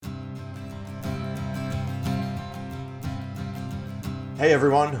Hey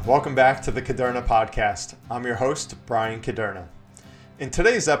everyone, welcome back to the Caderna podcast. I'm your host, Brian Caderna. In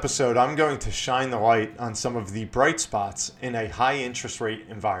today's episode, I'm going to shine the light on some of the bright spots in a high interest rate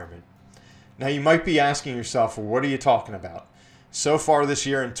environment. Now you might be asking yourself, well, what are you talking about? So far this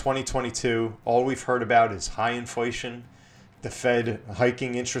year in 2022, all we've heard about is high inflation, the Fed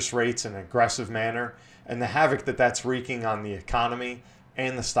hiking interest rates in an aggressive manner, and the havoc that that's wreaking on the economy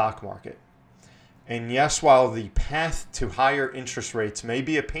and the stock market. And yes, while the path to higher interest rates may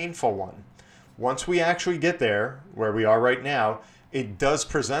be a painful one, once we actually get there, where we are right now, it does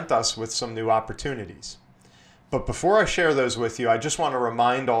present us with some new opportunities. But before I share those with you, I just want to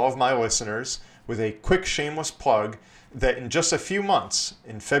remind all of my listeners with a quick shameless plug that in just a few months,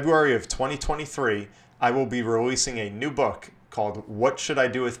 in February of 2023, I will be releasing a new book called What Should I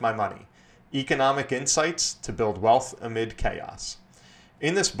Do With My Money? Economic Insights to Build Wealth Amid Chaos.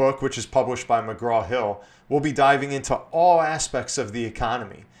 In this book, which is published by McGraw-Hill, we'll be diving into all aspects of the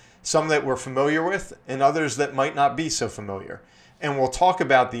economy, some that we're familiar with and others that might not be so familiar. And we'll talk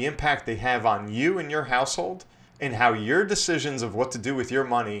about the impact they have on you and your household and how your decisions of what to do with your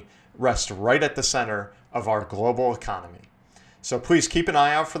money rest right at the center of our global economy. So please keep an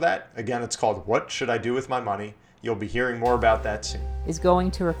eye out for that. Again, it's called What Should I Do With My Money? You'll be hearing more about that soon. Is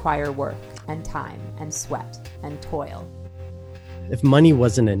going to require work and time and sweat and toil. If money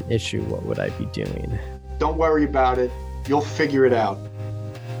wasn't an issue, what would I be doing? Don't worry about it. You'll figure it out.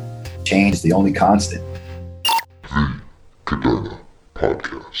 Change is the only constant. The Caderna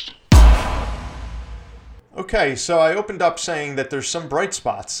Podcast. Okay, so I opened up saying that there's some bright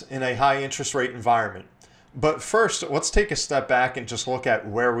spots in a high interest rate environment. But first, let's take a step back and just look at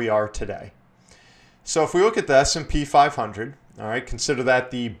where we are today. So if we look at the S&P 500, all right, consider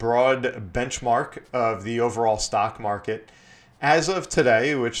that the broad benchmark of the overall stock market. As of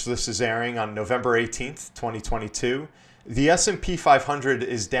today, which this is airing on November 18th, 2022, the S&P 500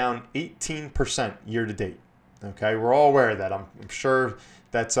 is down 18% year to date. Okay, we're all aware of that. I'm sure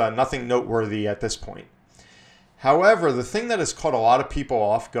that's nothing noteworthy at this point. However, the thing that has caught a lot of people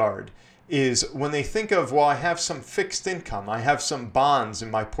off guard is when they think of, well, I have some fixed income, I have some bonds in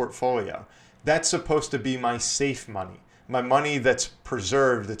my portfolio. That's supposed to be my safe money, my money that's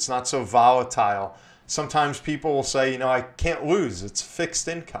preserved, it's not so volatile. Sometimes people will say, I can't lose, it's fixed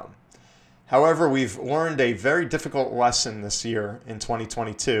income. However, we've learned a very difficult lesson this year in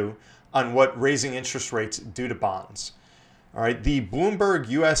 2022 on what raising interest rates do to bonds. All right, the Bloomberg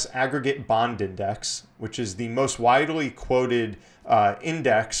U.S. Aggregate Bond Index, which is the most widely quoted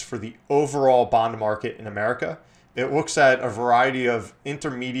index for the overall bond market in America, it looks at a variety of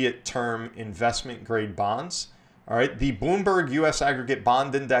intermediate term investment grade bonds. All right, the Bloomberg U.S. Aggregate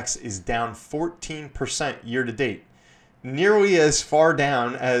Bond Index is down 14% year to date, nearly as far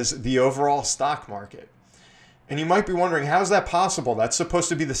down as the overall stock market. And you might be wondering, how is that possible? That's supposed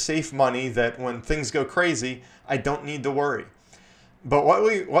to be the safe money that when things go crazy, I don't need to worry. But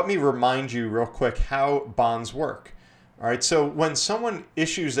let me remind you real quick how bonds work. All right, so when someone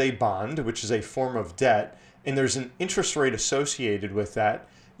issues a bond, which is a form of debt, and there's an interest rate associated with that,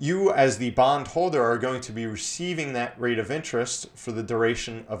 you as the bond holder are going to be receiving that rate of interest for the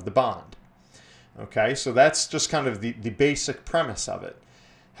duration of the bond. Okay, so that's just kind of the basic premise of it.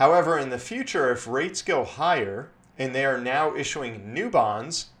 However, in the future, if rates go higher and they are now issuing new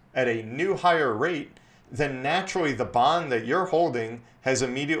bonds at a new higher rate, then naturally the bond that you're holding has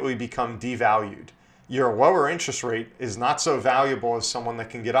immediately become devalued. Your lower interest rate is not so valuable as someone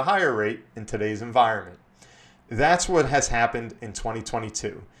that can get a higher rate in today's environment. That's what has happened in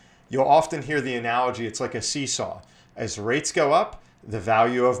 2022. You'll often hear the analogy, it's like a seesaw. As rates go up, the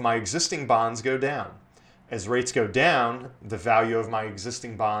value of my existing bonds go down. As rates go down, the value of my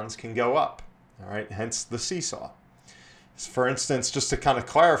existing bonds can go up. All right, hence the seesaw. For instance, just to kind of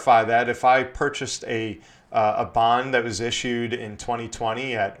clarify that, if I purchased a bond that was issued in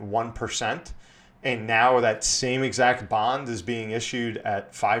 2020 at 1%, and now that same exact bond is being issued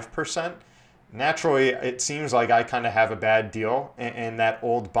at 5%, naturally, it seems like I kind of have a bad deal, and that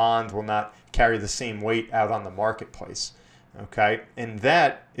old bond will not carry the same weight out on the marketplace. Okay, and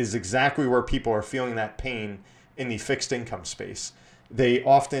that is exactly where people are feeling that pain in the fixed income space. They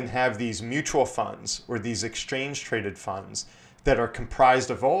often have these mutual funds or these exchange traded funds that are comprised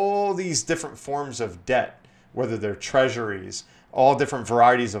of all these different forms of debt, whether they're treasuries, all different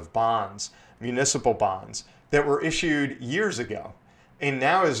varieties of bonds, municipal bonds that were issued years ago. And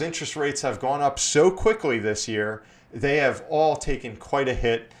now as interest rates have gone up so quickly this year, they have all taken quite a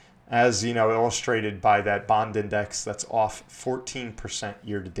hit, as illustrated by that bond index that's off 14%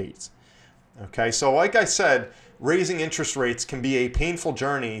 year to date. Okay, so like I said, raising interest rates can be a painful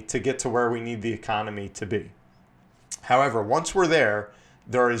journey to get to where we need the economy to be. However, once we're there,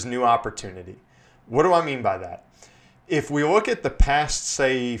 there is new opportunity. What do I mean by that? If we look at the past,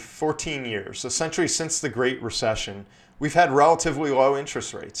 say, 14 years, essentially since the Great Recession, we've had relatively low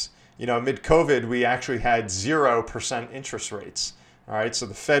interest rates. Mid-COVID, we actually had 0% interest rates. All right, so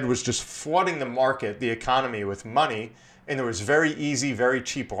the Fed was just flooding the market, the economy, with money, and there was very easy, very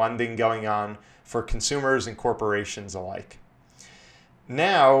cheap lending going on for consumers and corporations alike.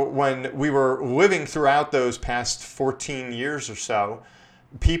 Now, when we were living throughout those past 14 years or so,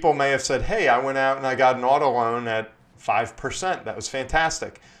 people may have said, hey, I went out and I got an auto loan at 5%. That was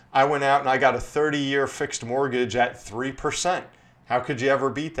fantastic. I went out and I got a 30-year fixed mortgage at 3%. How could you ever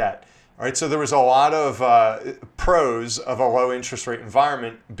beat that? All right, so there was a lot of pros of a low interest rate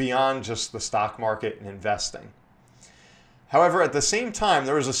environment beyond just the stock market and investing. However, at the same time,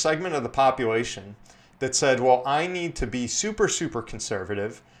 there was a segment of the population that said, well, I need to be super, super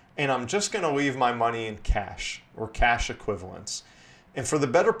conservative, and I'm just going to leave my money in cash or cash equivalents. And for the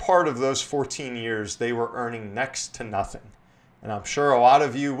better part of those 14 years, they were earning next to nothing. And I'm sure a lot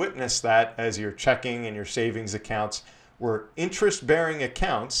of you witnessed that as your checking and your savings accounts were interest-bearing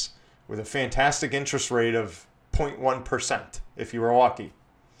accounts with a fantastic interest rate of 0.1% if you were lucky.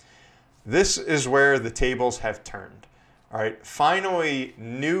 This is where the tables have turned. All right, finally,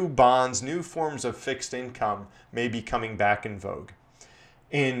 new bonds, new forms of fixed income may be coming back in vogue.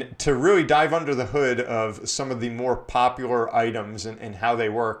 And to really dive under the hood of some of the more popular items and how they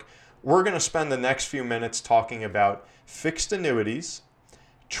work, we're going to spend the next few minutes talking about fixed annuities,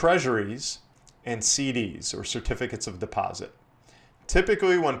 treasuries, and CDs, or certificates of deposit.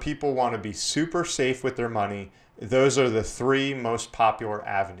 Typically, when people want to be super safe with their money, those are the three most popular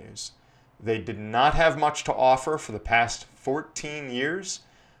avenues. They did not have much to offer for the past 14 years,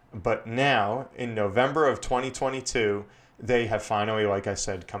 but now, in November of 2022, they have finally, like I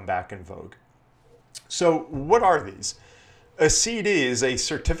said, come back in vogue. So what are these? A CD is a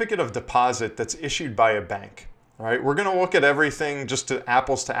certificate of deposit that's issued by a bank. All right, we're going to look at everything just to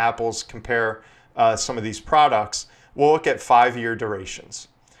apples, compare some of these products. We'll look at 5-year durations.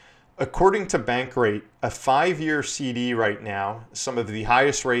 According to Bankrate, a 5-year CD right now, some of the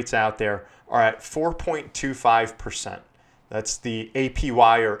highest rates out there are at 4.25%. That's the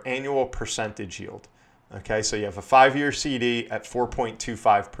APY, or annual percentage yield. Okay, so you have a 5-year CD at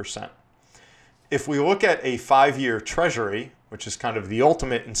 4.25%. If we look at a 5-year Treasury, which is kind of the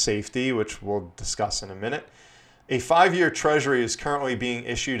ultimate in safety, which we'll discuss in a minute, a 5-year Treasury is currently being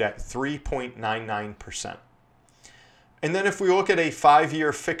issued at 3.99%. And then if we look at a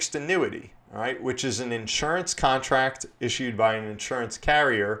 5-year fixed annuity, all right, which is an insurance contract issued by an insurance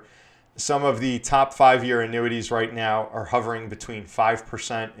carrier, some of the top 5-year annuities right now are hovering between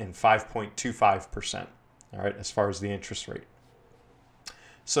 5% and 5.25%, all right, as far as the interest rate.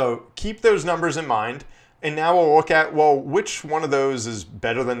 So keep those numbers in mind. And now we'll look at, well, which one of those is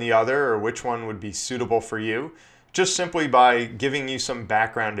better than the other, or which one would be suitable for you, just simply by giving you some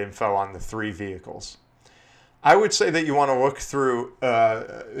background info on the three vehicles. I would say that you want to look through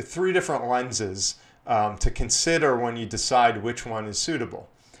 3 different lenses to consider when you decide which one is suitable.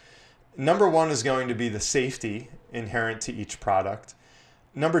 Number 1 is going to be the safety inherent to each product.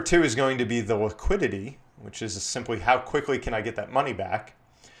 Number 2 is going to be the liquidity, which is simply how quickly can I get that money back.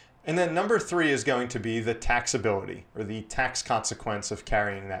 And then number 3 is going to be the taxability, or the tax consequence of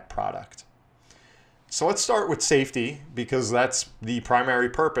carrying that product. So let's start with safety, because that's the primary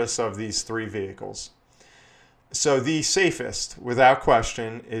purpose of these 3 vehicles. So the safest, without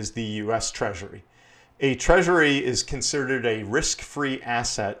question, is the U.S. Treasury. A Treasury is considered a risk-free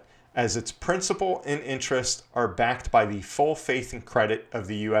asset, as its principal and interest are backed by the full faith and credit of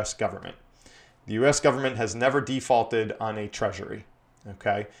the U.S. government. The U.S. government has never defaulted on a Treasury.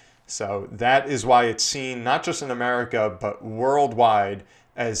 Okay, so that is why it's seen not just in America but worldwide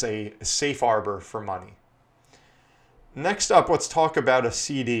as a safe harbor for money. Next up, let's talk about a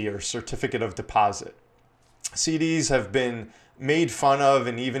CD, or certificate of deposit. CDs have been made fun of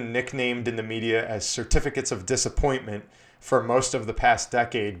and even nicknamed in the media as certificates of disappointment for most of the past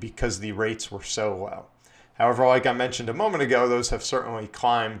decade because the rates were so low. However, like I mentioned a moment ago, those have certainly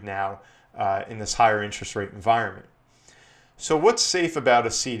climbed now in this higher interest rate environment. So what's safe about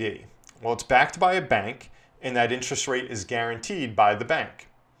a CD? Well, it's backed by a bank, and that interest rate is guaranteed by the bank.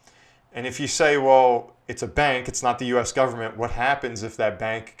 And if you say, well, it's a bank, it's not the U.S. government, what happens if that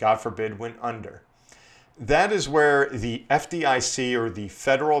bank, God forbid, went under? That is where the FDIC, or the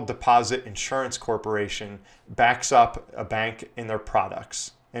Federal Deposit Insurance Corporation, backs up a bank in their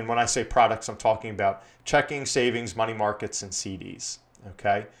products. And when I say products, I'm talking about checking, savings, money markets, and CDs.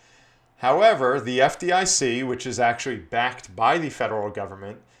 Okay. However, the FDIC, which is actually backed by the federal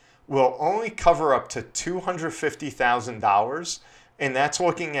government, will only cover up to $250,000, and that's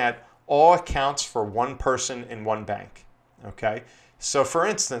looking at all accounts for one person in one bank. Okay, so for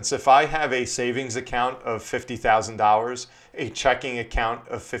instance, if I have a savings account of $50,000, a checking account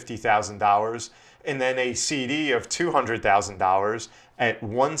of $50,000, and then a CD of $200,000 at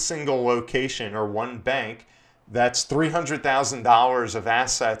one single location or one bank, that's $300,000 of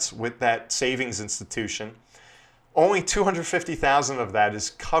assets with that savings institution. Only $250,000 of that is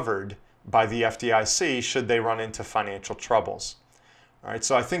covered by the FDIC should they run into financial troubles. All right,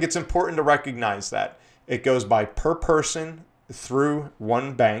 so I think it's important to recognize that. It goes by per person through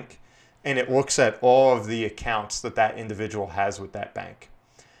one bank, and it looks at all of the accounts that that individual has with that bank.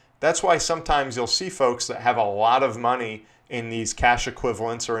 That's why sometimes you'll see folks that have a lot of money in these cash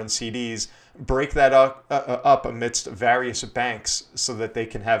equivalents or in CDs break that up amidst various banks so that they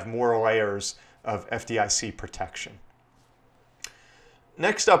can have more layers of FDIC protection.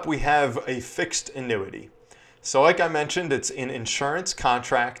 Next up, we have a fixed annuity. So like I mentioned, it's an insurance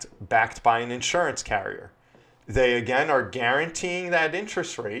contract backed by an insurance carrier. They again are guaranteeing that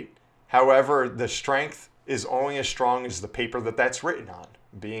interest rate. However, the strength is only as strong as the paper that that's written on,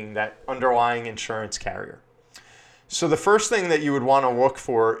 being that underlying insurance carrier. So the first thing that you would want to look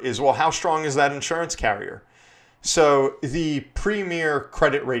for is, well, how strong is that insurance carrier? So the premier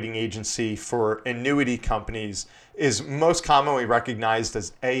credit rating agency for annuity companies is most commonly recognized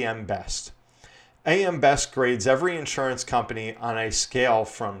as AM Best. AM Best grades every insurance company on a scale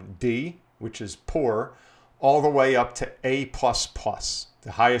from D, which is poor, all the way up to A++,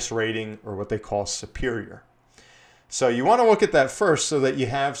 the highest rating, or what they call superior. So you want to look at that first so that you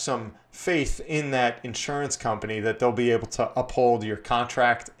have some faith in that insurance company that they'll be able to uphold your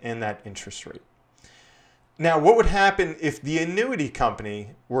contract and that interest rate. Now, what would happen if the annuity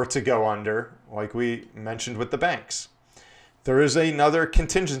company were to go under, like we mentioned with the banks? There is another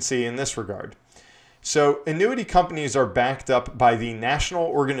contingency in this regard. So annuity companies are backed up by the National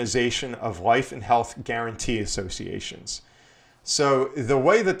Organization of Life and Health Guarantee Associations. So the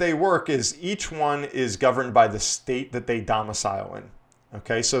way that they work is each one is governed by the state that they domicile in.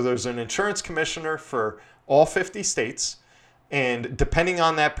 Okay, so there's an insurance commissioner for all 50 states, and depending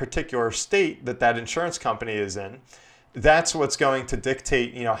on that particular state that that insurance company is in, that's what's going to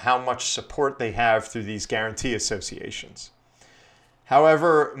dictate, how much support they have through these guarantee associations.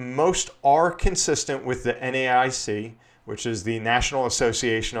 However, most are consistent with the NAIC, which is the National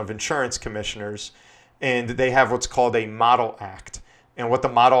Association of Insurance Commissioners, and they have what's called a Model Act. And what the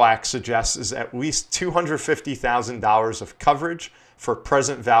Model Act suggests is at least $250,000 of coverage for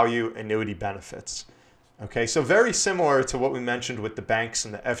present value annuity benefits. Okay, so very similar to what we mentioned with the banks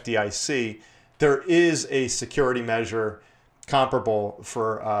and the FDIC, there is a security measure comparable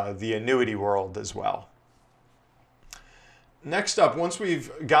for the annuity world as well. Next up, once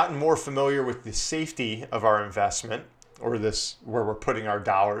we've gotten more familiar with the safety of our investment, or this where we're putting our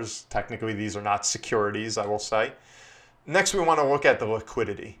dollars, technically these are not securities, I will say. Next, we want to look at the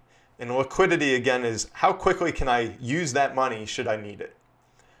liquidity. And liquidity, again, is how quickly can I use that money should I need it?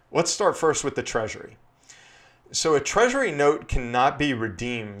 Let's start first with the Treasury. So a Treasury note cannot be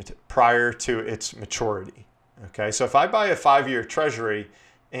redeemed prior to its maturity. Okay, so if I buy a 5-year Treasury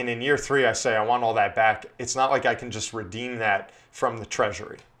and in year 3 I say I want all that back, it's not like I can just redeem that from the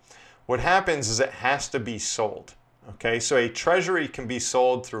Treasury. What happens is it has to be sold. Okay, so a Treasury can be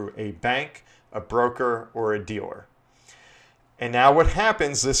sold through a bank, a broker, or a dealer. And now what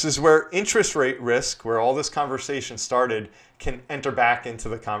happens, this is where interest rate risk, where all this conversation started, can enter back into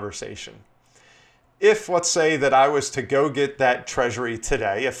the conversation. If, let's say that I was to go get that Treasury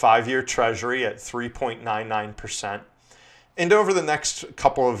today, a 5-year Treasury at 3.99%, and over the next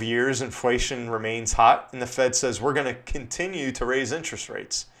couple of years, inflation remains hot, and the Fed says we're going to continue to raise interest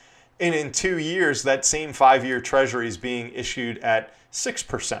rates. And in 2 years, that same 5-year Treasury is being issued at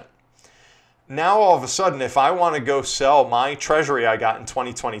 6%. Now, all of a sudden, if I want to go sell my Treasury I got in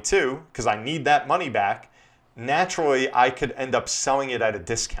 2022, because I need that money back, naturally, I could end up selling it at a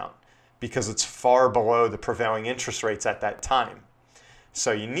discount because it's far below the prevailing interest rates at that time.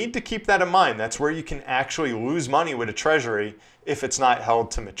 So you need to keep that in mind. That's where you can actually lose money with a Treasury if it's not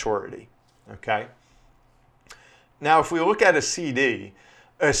held to maturity. Okay? Now, if we look at a CD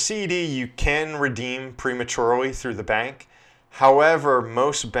you can redeem prematurely through the bank. However,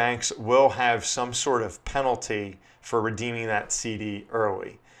 most banks will have some sort of penalty for redeeming that CD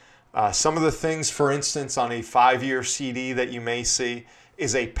early. Some of the things, for instance, on a 5-year CD that you may see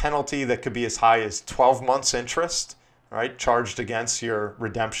is a penalty that could be as high as 12 months interest, right, charged against your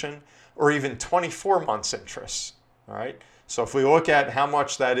redemption, or even 24 months interest. All right. So if we look at how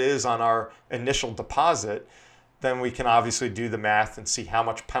much that is on our initial deposit, then we can obviously do the math and see how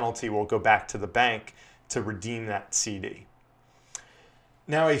much penalty will go back to the bank to redeem that CD.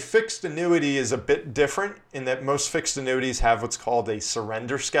 Now, a fixed annuity is a bit different in that most fixed annuities have what's called a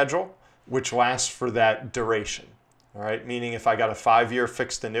surrender schedule, which lasts for that duration. All right, meaning if I got a 5-year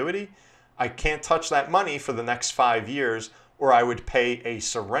fixed annuity, I can't touch that money for the next 5 years, or I would pay a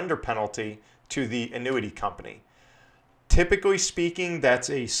surrender penalty to the annuity company. Typically speaking, that's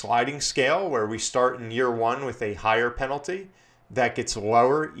a sliding scale where we start in year 1 with a higher penalty that gets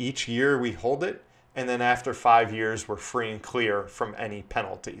lower each year we hold it, and then after 5 years, we're free and clear from any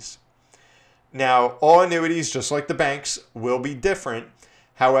penalties. Now, all annuities, just like the banks, will be different.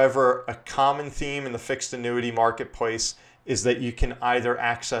 However, a common theme in the fixed annuity marketplace is that you can either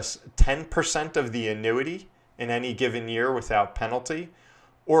access 10% of the annuity in any given year without penalty,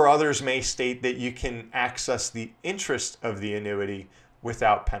 or others may state that you can access the interest of the annuity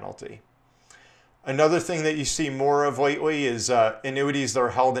without penalty. Another thing that you see more of lately is annuities that are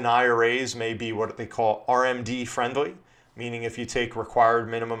held in IRAs may be what they call RMD friendly, meaning if you take required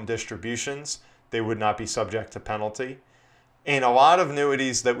minimum distributions, they would not be subject to penalty. And a lot of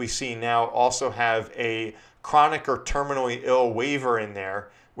annuities that we see now also have a chronic or terminally ill waiver in there,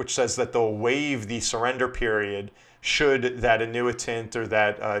 which says that they'll waive the surrender period should that annuitant or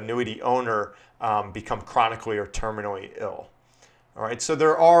that annuity owner become chronically or terminally ill. All right, so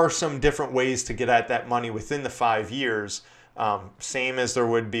there are some different ways to get at that money within the 5 years, same as there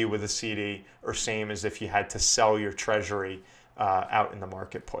would be with a CD, or same as if you had to sell your treasury out in the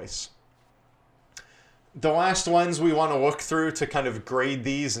marketplace. The last lens we want to look through to kind of grade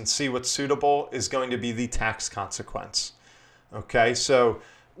these and see what's suitable is going to be the tax consequence. Okay, so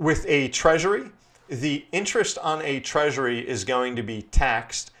with a treasury, the interest on a treasury is going to be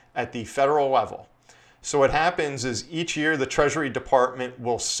taxed at the federal level. So what happens is each year the Treasury Department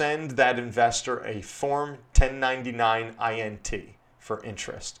will send that investor a Form 1099 INT for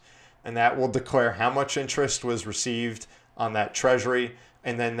interest. And that will declare how much interest was received on that treasury,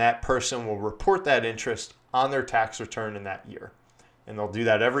 and then that person will report that interest on their tax return in that year. And they'll do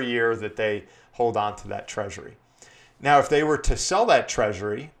that every year that they hold on to that treasury. Now, if they were to sell that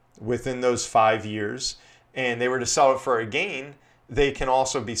treasury within those 5 years and they were to sell it for a gain, they can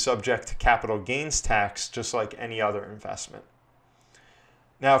also be subject to capital gains tax just like any other investment.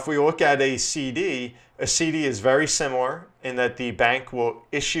 Now, if we look at a CD is very similar in that the bank will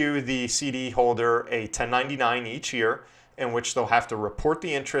issue the CD holder a 1099 each year in which they'll have to report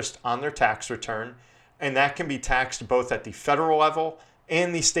the interest on their tax return, and that can be taxed both at the federal level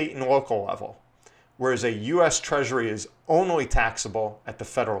and the state and local level, whereas a U.S. Treasury is only taxable at the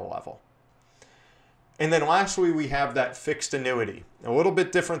federal level. And then lastly, we have that fixed annuity, a little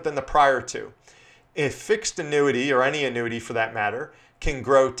bit different than the prior two. A fixed annuity, or any annuity for that matter, can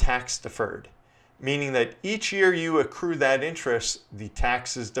grow tax deferred, meaning that each year you accrue that interest, the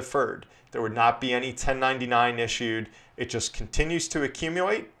tax is deferred. There would not be any 1099 issued. It just continues to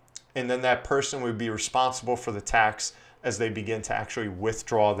accumulate, and then that person would be responsible for the tax as they begin to actually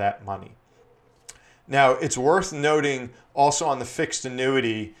withdraw that money. Now, it's worth noting also on the fixed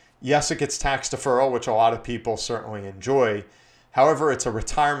annuity, yes, it gets tax deferral, which a lot of people certainly enjoy. However, it's a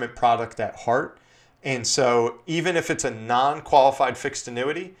retirement product at heart. And so even if it's a non-qualified fixed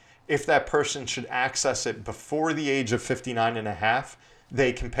annuity, if that person should access it before the age of 59 and a half,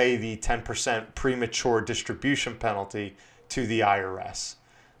 they can pay the 10% premature distribution penalty to the IRS.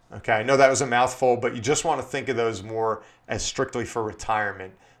 Okay, I know that was a mouthful, but you just want to think of those more as strictly for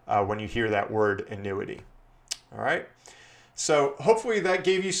retirement when you hear that word annuity. All right. So hopefully that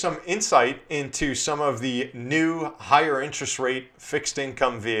gave you some insight into some of the new higher interest rate fixed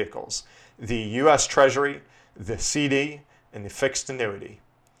income vehicles, the U.S. Treasury, the CD, and the fixed annuity.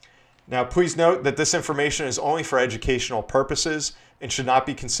 Now, please note that this information is only for educational purposes and should not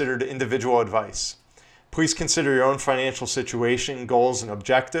be considered individual advice. Please consider your own financial situation, goals, and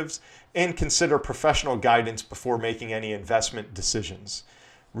objectives, and consider professional guidance before making any investment decisions.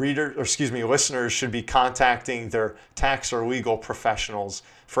 Listeners should be contacting their tax or legal professionals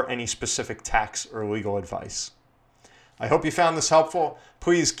for any specific tax or legal advice. I hope you found this helpful.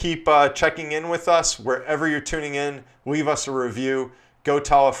 Please keep checking in with us wherever you're tuning in. Leave us a review. Go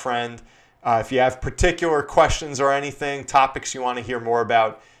tell a friend. If you have particular questions or anything, topics you want to hear more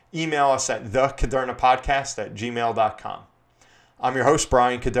about, email us at thekadernapodcast@gmail.com. I'm your host,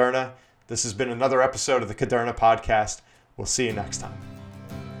 Brian Kaderna. This has been another episode of the Kaderna Podcast. We'll see you next time.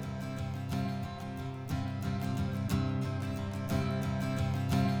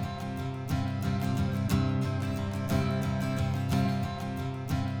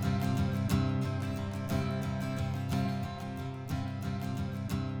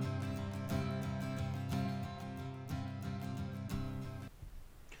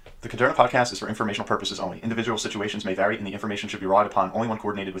 The Caderna podcast is for informational purposes only. Individual situations may vary, and the information should be relied upon only when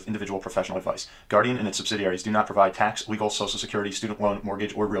coordinated with individual professional advice. Guardian and its subsidiaries do not provide tax, legal, social security, student loan,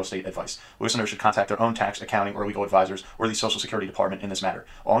 mortgage, or real estate advice. Listeners should contact their own tax, accounting, or legal advisors or the Social Security Department in this matter.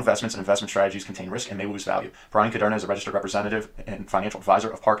 All investments and investment strategies contain risk and may lose value. Brian Caderna is a registered representative and financial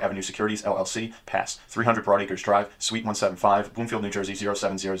advisor of Park Avenue Securities, LLC, Pass, 300 Broadacres Drive, Suite 175, Bloomfield, New Jersey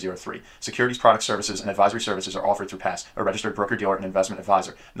 07003. Securities, product services, and advisory services are offered through Pass, a registered broker-dealer and investment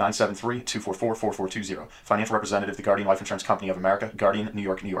advisor. 973-244-4420. Financial representative, the Guardian Life Insurance Company of America, Guardian, New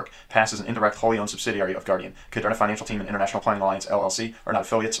York, New York. Pass is an indirect, wholly owned subsidiary of Guardian. Caderna Financial Team and International Planning Alliance, LLC, are not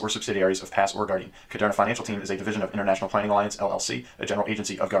affiliates or subsidiaries of Pass or Guardian. Caderna Financial Team is a division of International Planning Alliance, LLC, a general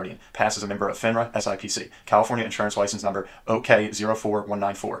agency of Guardian. Pass is a member of FINRA, SIPC. California Insurance License Number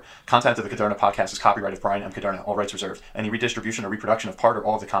OK04194. Content of the Caderna podcast is copyright of Brian M. Caderna, all rights reserved. Any redistribution or reproduction of part or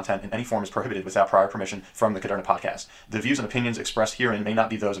all of the content in any form is prohibited without prior permission from the Caderna podcast. The views and opinions expressed herein may not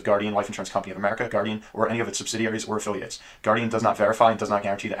be those of Guardian Life Insurance Company of America, Guardian, or any of its subsidiaries or affiliates. Guardian does not verify and does not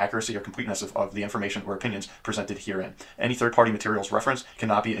guarantee the accuracy or completeness of the information or opinions presented herein. Any third-party materials referenced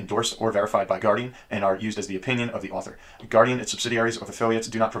cannot be endorsed or verified by Guardian and are used as the opinion of the author. Guardian, its subsidiaries, or affiliates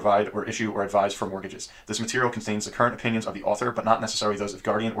do not provide or issue or advise for mortgages. This material contains the current opinions of the author, but not necessarily those of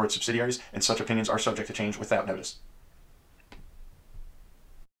Guardian or its subsidiaries, and such opinions are subject to change without notice.